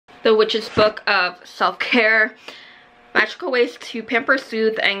The Witch's Book of Self-Care, Magical Ways to Pamper,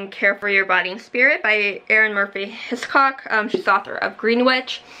 Soothe, and Care for Your Body and Spirit by Erin Murphy Hiscock. She's the author of Green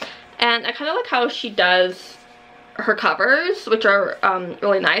Witch. And I kind of like how she does her covers, which are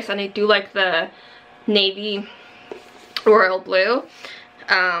really nice. And I do like the navy royal blue.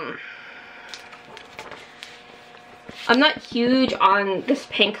 I'm not huge on this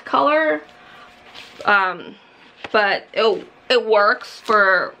pink color, but it works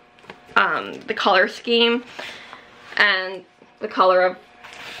for the color scheme and the color of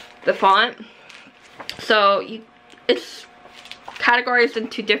the font. So it's categorized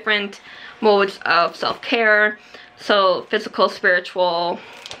into different modes of self-care. So physical, spiritual,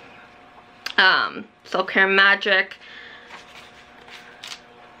 self-care, magic,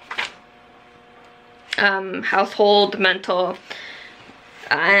 household, mental,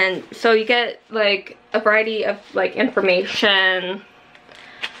 and so you get like a variety of like information,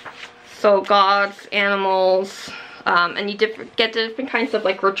 so gods, animals, and you get different kinds of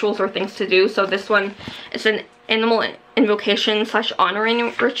like rituals or things to do. So this one is an animal invocation /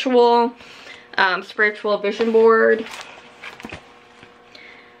 honoring ritual, spiritual vision board,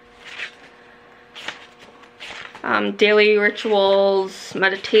 daily rituals,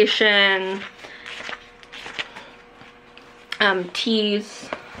 meditation, teas,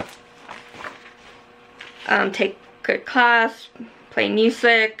 take a class, play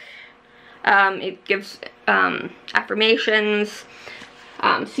music. It gives affirmations,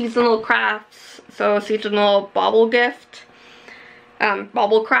 seasonal crafts, so seasonal bauble gift,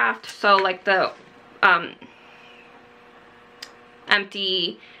 bauble craft, so like the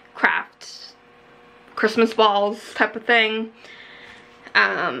empty craft Christmas balls type of thing.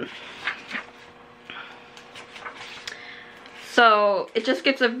 So it just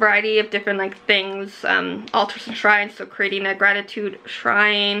gives a variety of different like things, altars and shrines, so creating a gratitude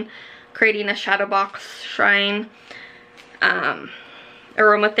shrine, creating a shadow box shrine,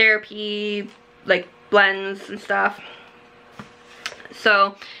 aromatherapy, like blends and stuff.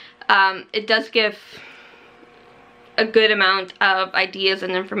 So it does give a good amount of ideas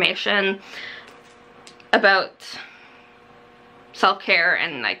and information about self-care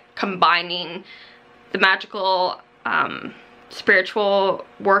and like combining the magical, spiritual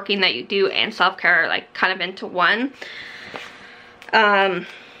working that you do and self-care like kind of into one.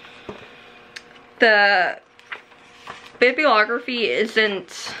 The bibliography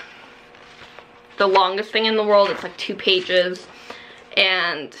isn't the longest thing in the world. It's like 2 pages,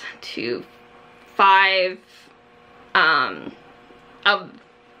 and 5 of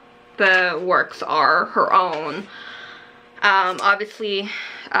the works are her own. Obviously,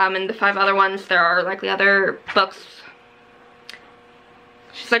 in the 5 other ones there are likely other books.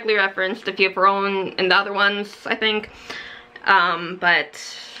 She's likely referenced a few of her own in the other ones, I think. But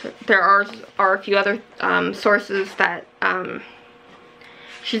there are a few other sources that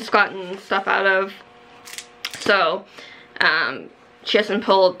she's gotten stuff out of. So she hasn't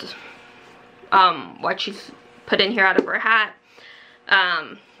pulled what she's put in here out of her hat.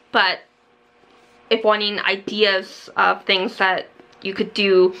 But if wanting ideas of things that you could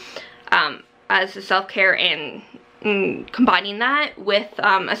do as a self-care and combining that with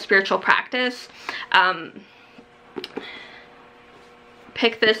a spiritual practice,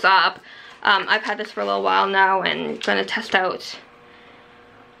 pick this up. I've had this for a little while now and going to test out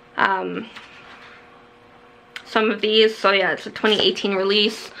some of these. So yeah, it's a 2018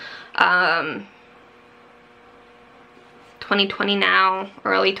 release, 2020 now,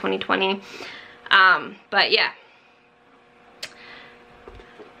 early 2020. But yeah,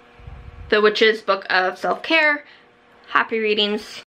 The Witch's Book of Self-Care. Happy readings.